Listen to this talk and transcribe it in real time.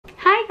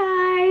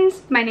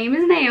My name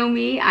is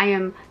Naomi. I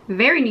am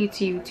very new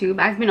to YouTube.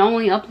 I've been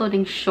only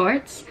uploading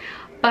shorts,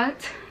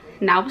 but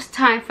now it's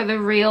time for the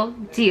real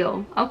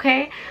deal,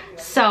 okay?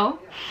 So,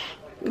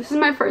 this is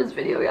my first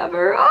video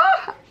ever.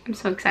 Oh, I'm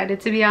so excited,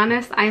 to be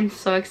honest. I am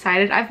so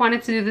excited. I've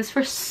wanted to do this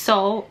for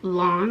so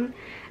long,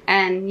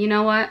 and you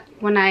know what?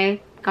 When I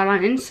got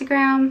on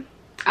Instagram,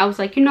 I was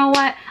like, you know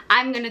what?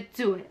 I'm gonna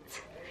do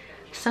it.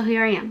 So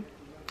here I am.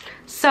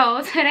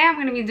 So today I'm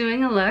gonna be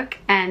doing a look,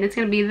 and it's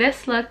gonna be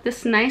this look,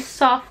 this nice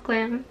soft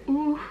glam.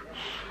 Ooh.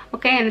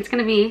 Okay, and it's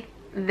gonna be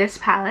this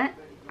palette.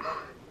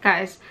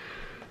 Guys,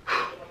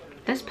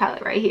 this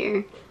palette right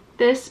here.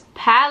 This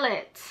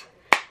palette.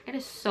 It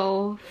is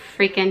so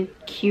freaking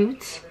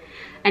cute.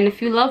 And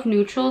if you love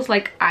neutrals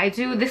like I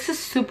do, this is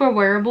super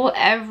wearable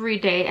every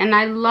day. And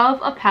I love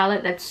a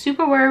palette that's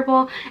super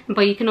wearable,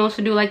 but you can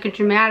also do like a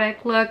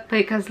dramatic look,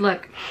 because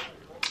look,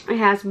 it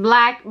has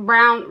black,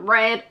 brown,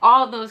 red,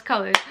 all those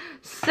colors.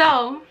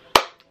 So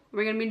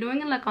we're gonna be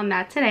doing a look on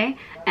that today,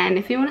 and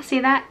if you want to see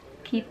that,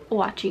 keep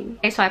watching.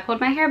 Okay, so I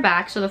pulled my hair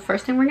back, so the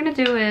first thing we're gonna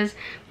do is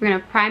we're gonna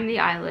prime the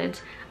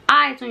eyelids.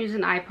 I don't use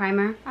an eye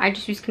primer, I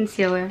just use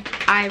concealer.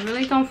 I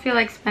really don't feel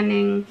like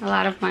spending a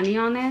lot of money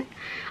on it.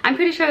 I'm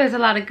pretty sure there's a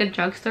lot of good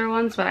drugstore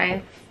ones, but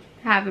I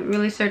haven't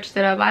really searched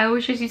it up. I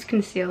always just use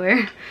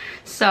concealer.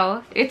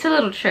 So it's a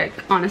little trick,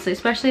 honestly,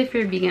 especially if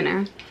you're a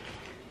beginner.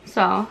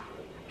 So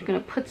I'm gonna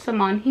put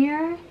some on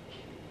here,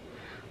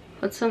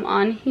 put some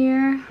on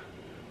here,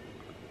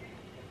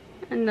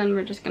 and then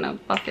we're just gonna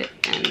buff it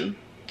in.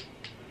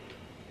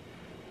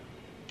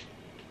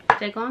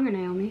 Take longer,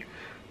 Naomi.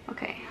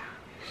 Okay,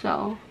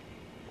 so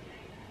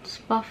let's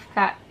buff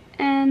that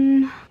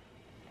in.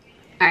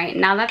 All right,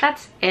 now that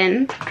that's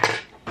in,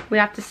 we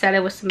have to set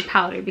it with some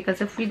powder, because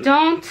if we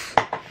don't,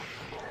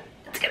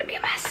 it's gonna be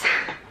a mess.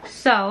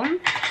 So I'm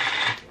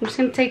just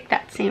gonna take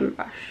that same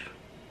brush,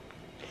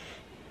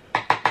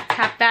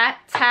 tap that,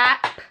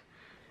 tap,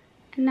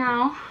 and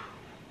now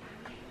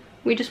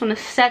we just want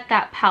to set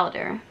that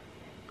powder.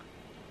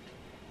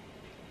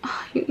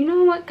 You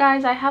know what,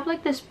 guys, I have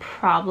like this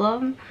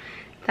problem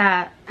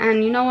that,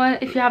 and you know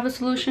what, if you have a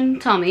solution,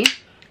 tell me.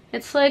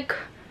 It's like,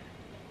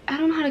 I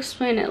don't know how to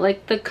explain it,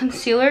 like the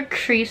concealer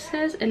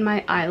creases in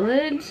my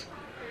eyelids,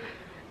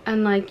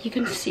 and like you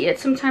can see it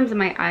sometimes in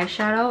my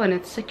eyeshadow, and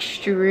it's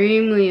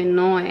extremely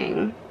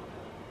annoying,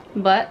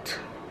 but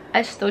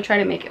I still try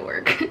to make it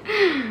work.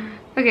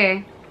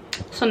 Okay,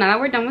 so now that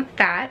we're done with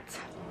that,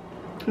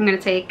 I'm gonna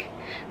take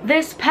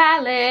this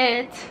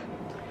palette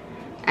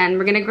and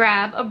we're gonna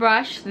grab a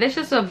brush. This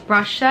is a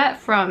brush set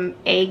from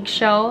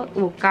Eyeshadow.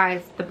 Oh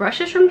guys, the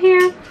brushes from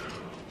here,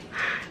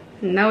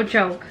 no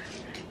joke.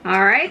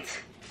 All right,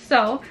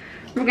 so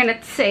we're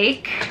gonna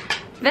take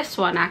this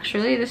one.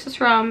 Actually, this is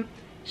from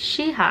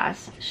She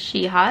Has,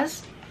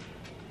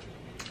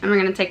 and we're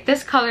gonna take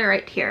this color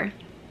right here,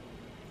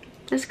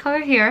 this color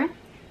here.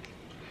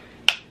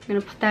 I'm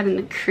gonna put that in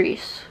the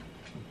crease.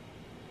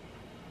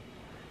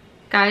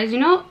 Guys, you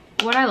know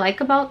what I like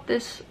about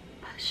this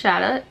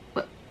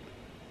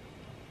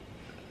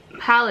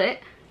palette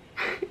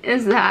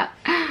is that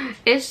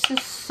it's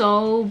just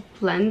so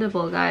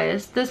blendable,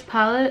 guys. This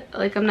palette,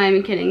 like, I'm not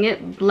even kidding,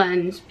 it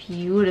blends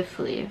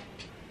beautifully.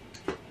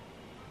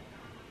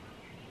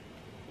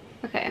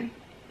 Okay,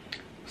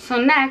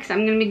 so next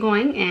I'm gonna be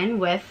going in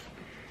with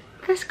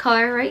this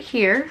color right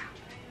here.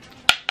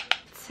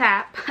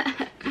 Tap.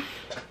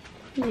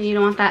 You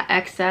don't want that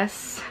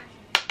excess,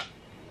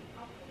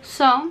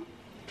 so I'm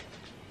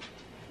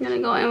gonna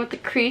go in with the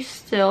crease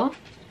still.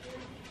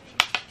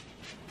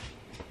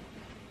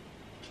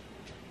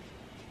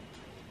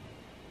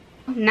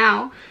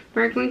 Now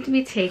we're going to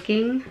be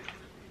taking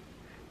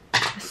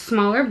a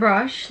smaller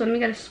brush. Let me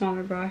get a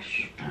smaller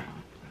brush.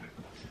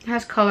 It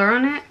has color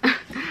on it.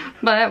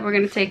 But we're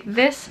going to take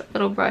this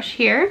little brush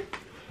here,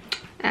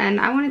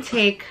 and I want to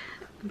take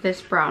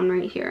this brown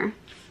right here.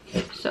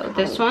 So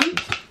this one,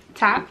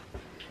 tap.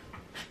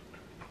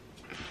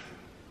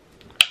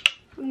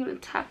 I'm going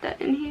to tap that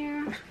in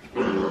here.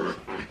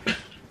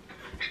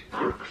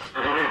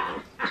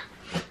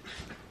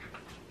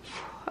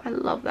 I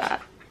love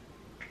that.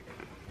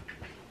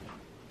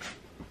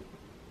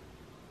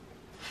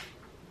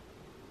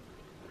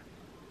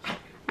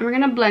 And we're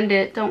gonna blend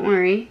it, don't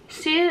worry.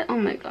 See it? Oh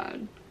my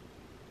god.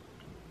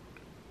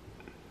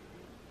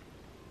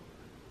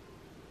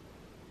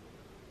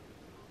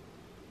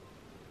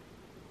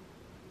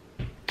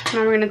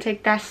 Now we're gonna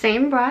take that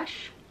same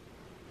brush.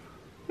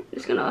 I'm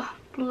just gonna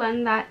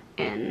blend that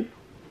in.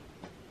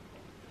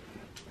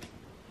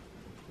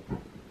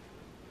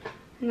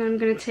 And then I'm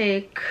gonna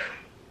take,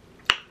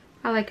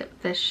 I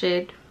like this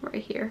shade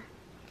right here.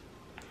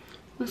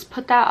 Let's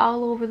put that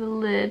all over the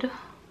lid.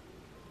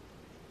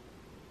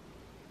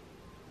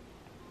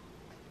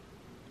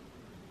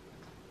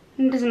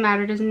 It doesn't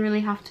matter, it doesn't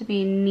really have to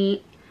be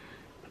neat,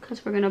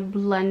 because we're gonna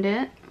blend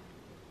it.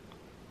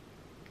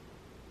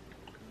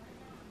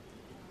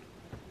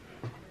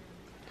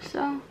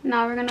 So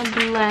now we're gonna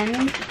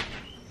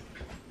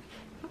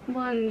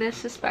blend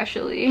this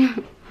especially.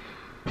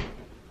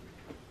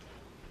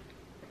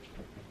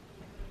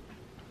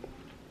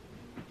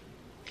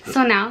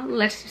 So now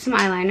let's do some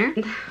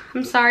eyeliner.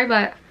 I'm sorry,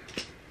 but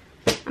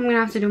I'm gonna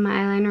have to do my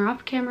eyeliner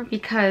off camera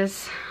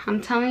because I'm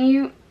telling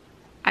you,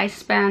 I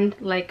spend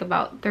like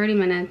about 30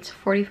 minutes,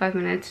 45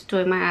 minutes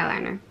doing my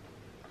eyeliner.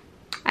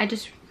 I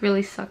just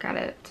really suck at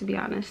it, to be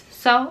honest.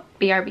 So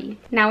BRB.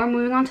 Now we're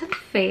moving on to the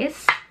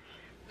face.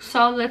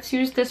 So let's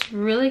use this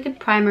really good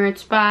primer.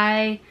 It's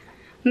by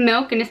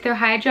Milk and it's their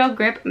Hydro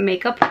Grip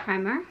Makeup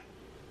Primer.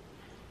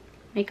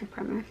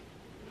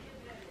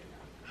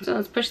 So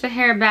let's push the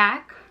hair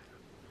back.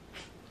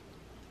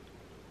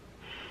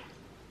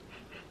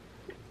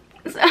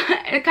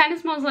 It kind of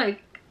smells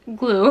like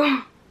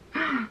glue.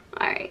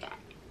 Alright.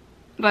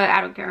 But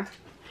I don't care.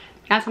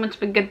 That's how much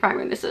of a good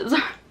primer this is.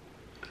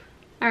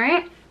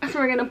 Alright. So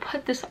we're going to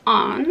put this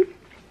on.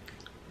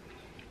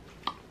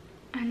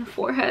 And the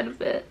forehead a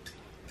bit.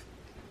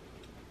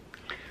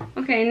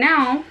 Okay,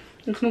 now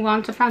let's move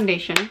on to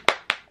foundation.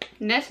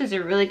 This is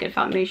a really good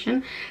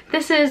foundation.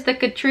 This is the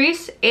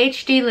Catrice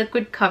HD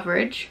Liquid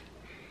Coverage.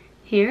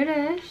 Here it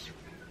is.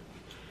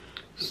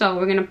 So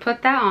we're going to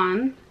put that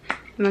on.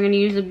 And we're going to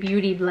use a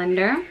beauty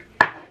blender.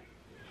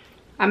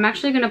 I'm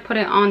actually going to put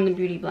it on the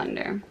beauty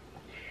blender.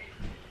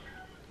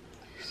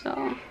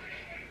 So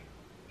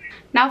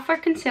now for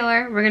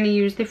concealer, we're going to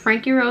use the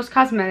frankierose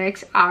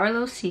Cosmetics Our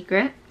Little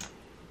Secret.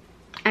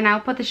 And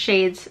I'll put the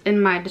shades in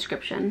my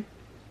description.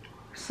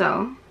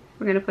 So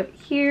we're going to put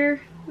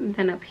here,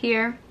 then up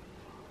here.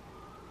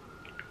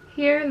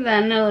 Here,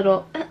 then a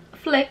little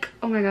flick.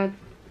 Oh my god.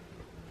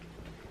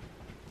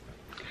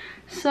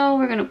 So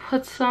we're going to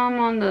put some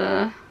on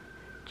the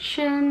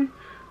chin,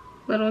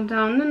 little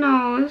down the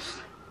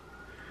nose.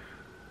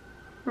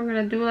 We're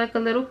going to do like a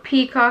little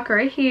peacock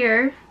right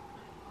here.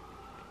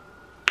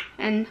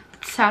 And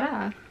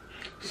ta-da.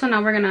 So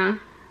now we're going to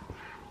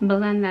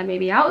blend that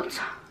baby out.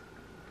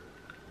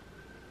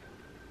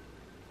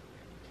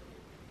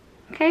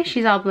 Okay,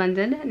 she's all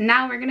blended.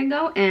 Now we're gonna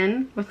go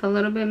in with a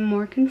little bit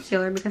more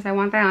concealer because I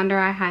want that under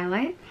eye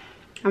highlight.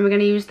 And we're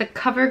gonna use the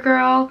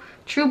CoverGirl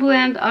True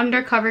Blend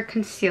Undercover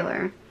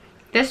Concealer.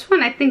 This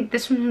one, I think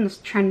this one is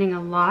trending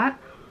a lot.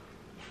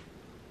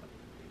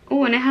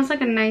 Oh, and it has like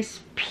a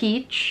nice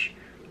peach.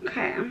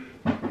 Okay.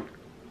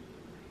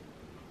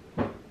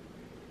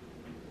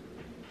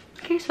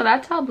 Okay, so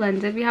that's all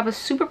blended. We have a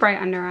super bright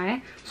under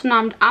eye. So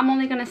now I'm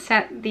only gonna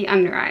set the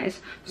under eyes.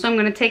 So I'm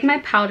gonna take my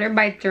powder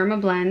by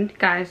dermablend.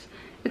 Guys,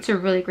 it's a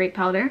really great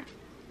powder.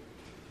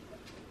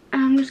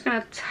 And I'm just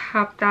gonna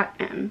tap that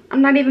in.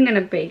 I'm not even gonna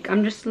bake.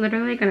 I'm just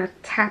literally gonna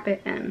tap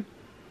it in.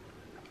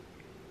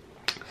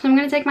 So I'm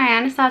gonna take my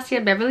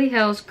Anastasia Beverly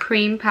Hills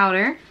cream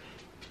powder,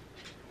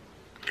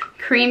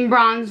 cream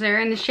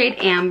bronzer in the shade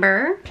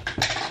Amber.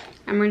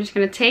 And we're just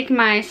gonna take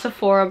my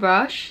Sephora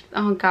brush.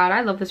 Oh god,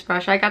 I love this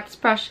brush. I got this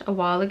brush a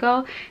while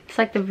ago. It's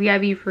like the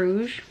VIB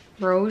Rouge.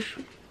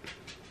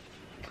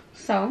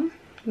 So I'm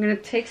gonna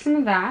take some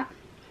of that.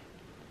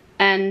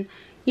 And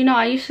you know,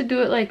 I used to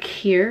do it like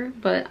here,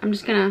 but I'm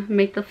just gonna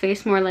make the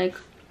face more like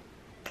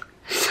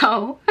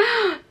so.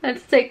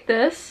 Let's take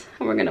this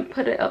and we're gonna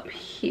put it up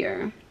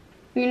here.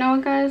 You know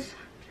what, guys?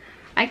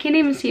 I can't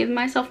even see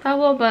myself that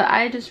well, but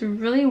I just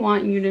really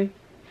want you to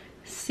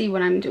see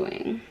what I'm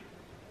doing.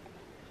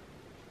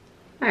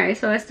 Alright,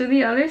 so let's do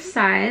the other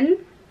side.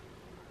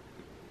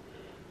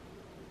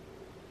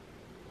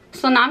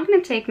 So now I'm going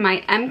to take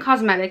my M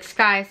Cosmetics.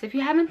 Guys, if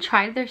you haven't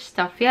tried their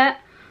stuff yet,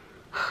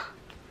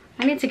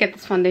 I need to get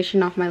this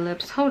foundation off my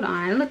lips. Hold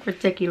on, I look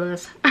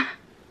ridiculous.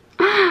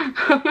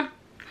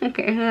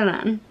 Okay, hold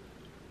on.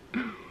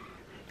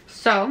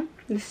 So,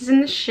 this is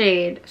in the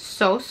shade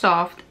So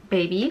Soft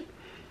Baby.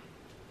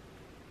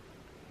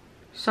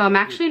 So I'm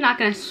actually not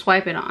going to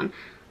swipe it on.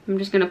 I'm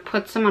just going to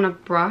put some on a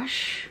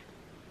brush.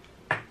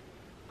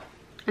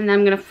 And then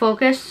I'm going to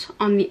focus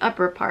on the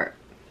upper part.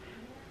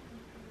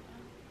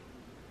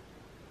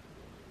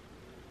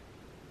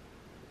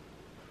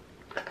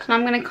 So now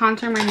I'm going to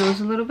contour my nose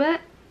a little bit.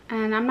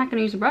 And I'm not going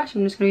to use a brush.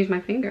 I'm just going to use my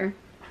finger.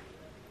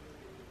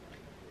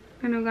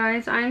 I know,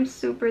 guys, I'm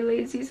super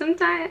lazy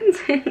sometimes.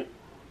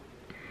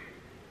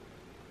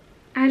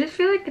 I just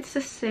feel like it's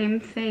the same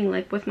thing,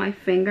 like with my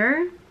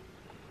finger.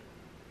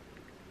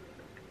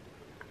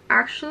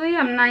 Actually,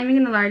 I'm not even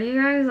going to lie to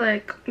you guys.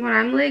 Like, when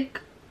I'm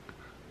like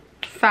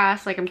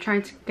fast, like I'm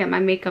trying to get my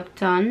makeup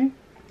done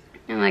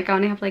and like I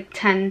only have like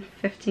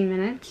 10-15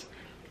 minutes,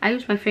 I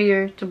use my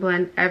finger to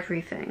blend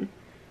everything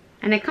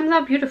and it comes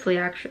out beautifully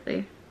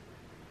actually.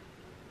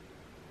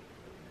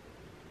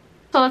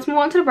 So let's move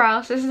on to the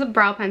brows. This is a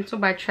brow pencil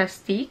by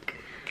Trestique.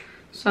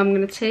 So I'm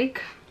gonna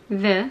take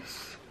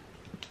this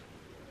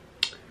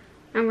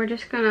and we're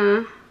just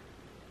gonna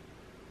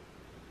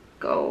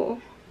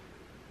go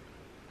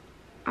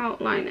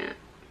outline it.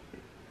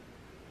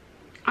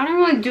 I don't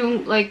really do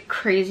like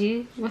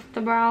crazy with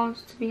the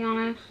brows, to be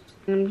honest.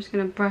 And I'm just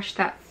gonna brush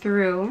that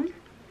through.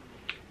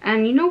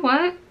 And you know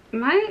what?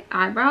 My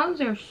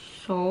eyebrows are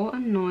so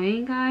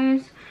annoying,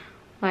 guys.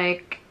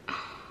 Like,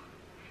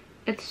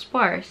 it's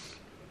sparse.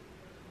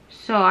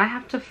 So I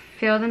have to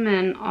fill them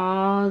in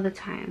all the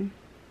time.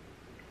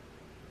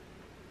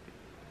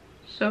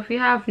 So if you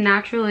have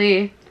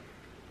naturally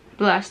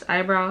blessed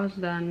eyebrows,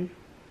 then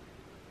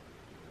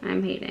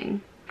I'm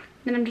hating.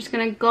 Then I'm just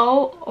gonna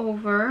go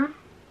over.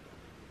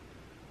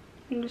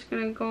 I'm just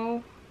gonna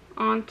go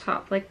on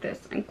top like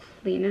this and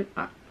clean it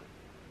up.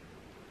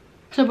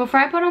 So before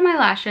I put on my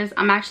lashes,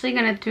 I'm actually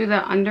gonna do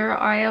the under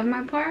eye of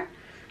my part.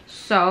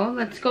 So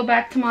let's go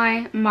back to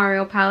my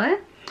Mario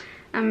palette.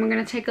 And we're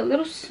gonna take a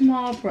little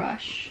small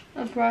brush.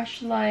 A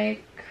brush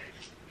like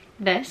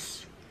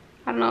this.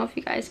 I don't know if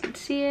you guys can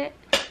see it.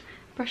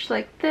 Brush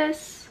like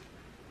this.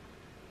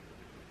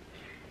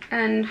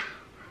 And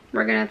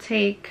we're gonna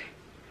take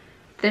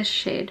this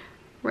shade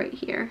right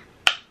here.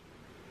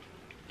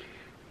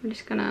 I'm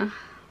just gonna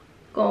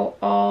go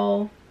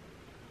all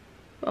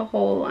the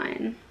whole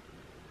line.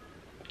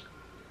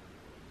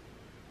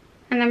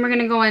 And then we're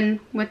gonna go in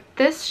with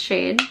this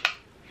shade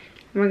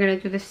and we're gonna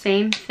do the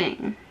same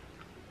thing.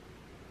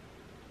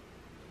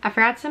 I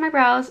forgot to set my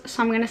brows,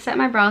 so I'm gonna set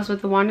my brows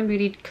with the Nude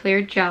Beauty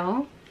clear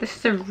gel. This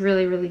is a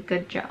really, really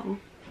good gel.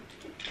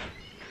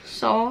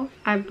 So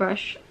I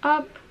brush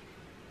up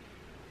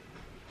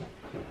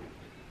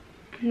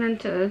and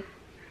then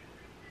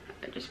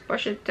I just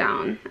brush it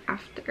down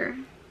after.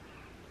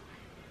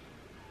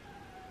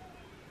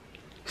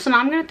 So now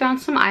I'm going to throw on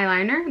some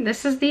eyeliner.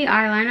 This is the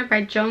eyeliner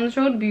by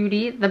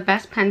jonesroadbeauty, the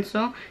best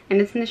pencil,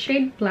 and it's in the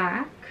shade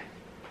black.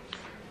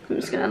 I'm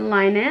just going to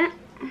line it.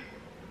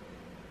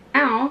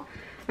 Now,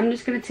 I'm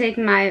just going to take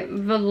my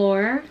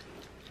velour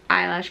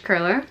eyelash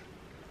curler.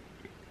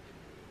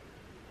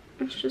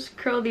 Let's just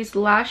curl these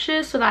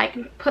lashes so that I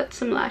can put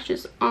some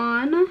lashes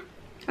on.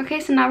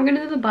 Okay, so now we're going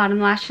to do the bottom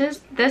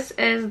lashes. This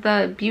is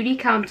the Beauty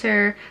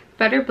Counter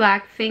Better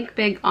Black Think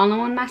Big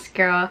All-in-One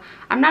Mascara.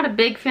 I'm not a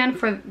big fan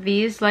for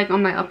these like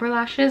on my upper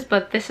lashes,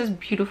 but this is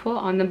beautiful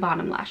on the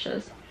bottom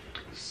lashes.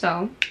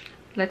 So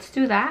let's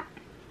do that.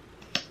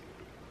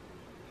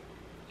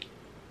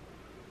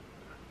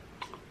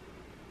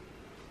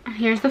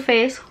 Here's the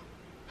face.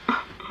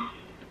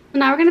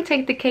 Now we're going to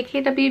take the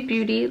KKW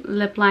Beauty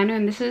lip liner,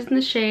 and this is in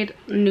the shade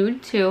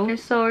Nude 2. And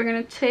so we're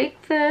going to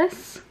take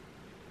this.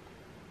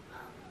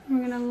 We're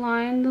going to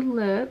line the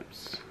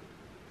lips.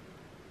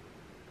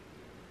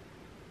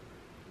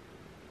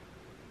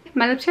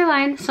 My lips are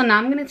lined, so now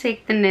I'm going to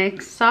take the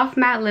NYX Soft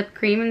Matte Lip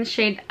Cream in the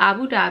shade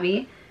Abu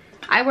Dhabi.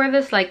 I wear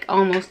this like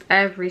almost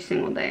every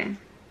single day.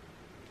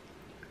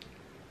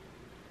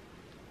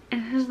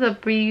 And this is a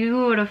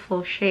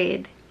beautiful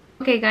shade.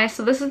 Okay guys,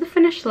 so this is the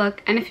finished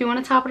look, and if you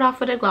want to top it off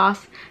with a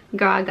gloss,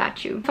 girl, I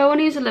got you. If I want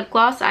to use a lip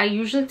gloss, I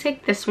usually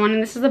take this one,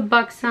 and this is the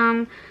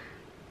Buxom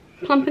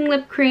Plumping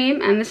Lip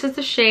Cream, and this is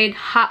the shade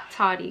Hot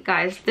Toddy.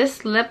 Guys,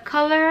 this lip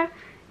color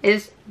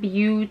is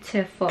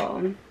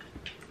beautiful.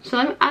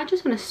 So I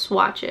just want to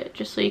swatch it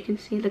just so you can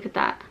see. Look at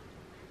that.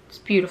 It's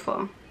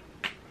beautiful.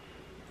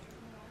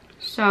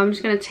 So I'm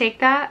just going to take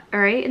that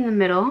right in the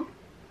middle.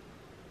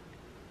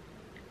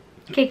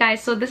 Okay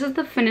guys, so this is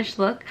the finished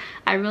look.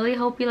 I really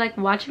hope you like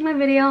watching my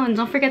video, and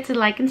don't forget to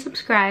like and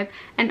subscribe,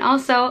 and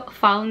also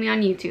follow me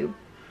on YouTube.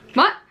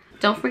 What?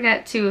 Don't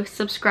forget to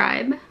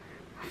subscribe,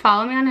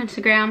 follow me on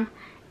Instagram,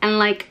 and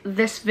like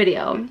this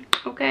video.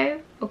 Okay?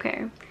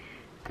 Okay.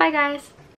 Bye guys.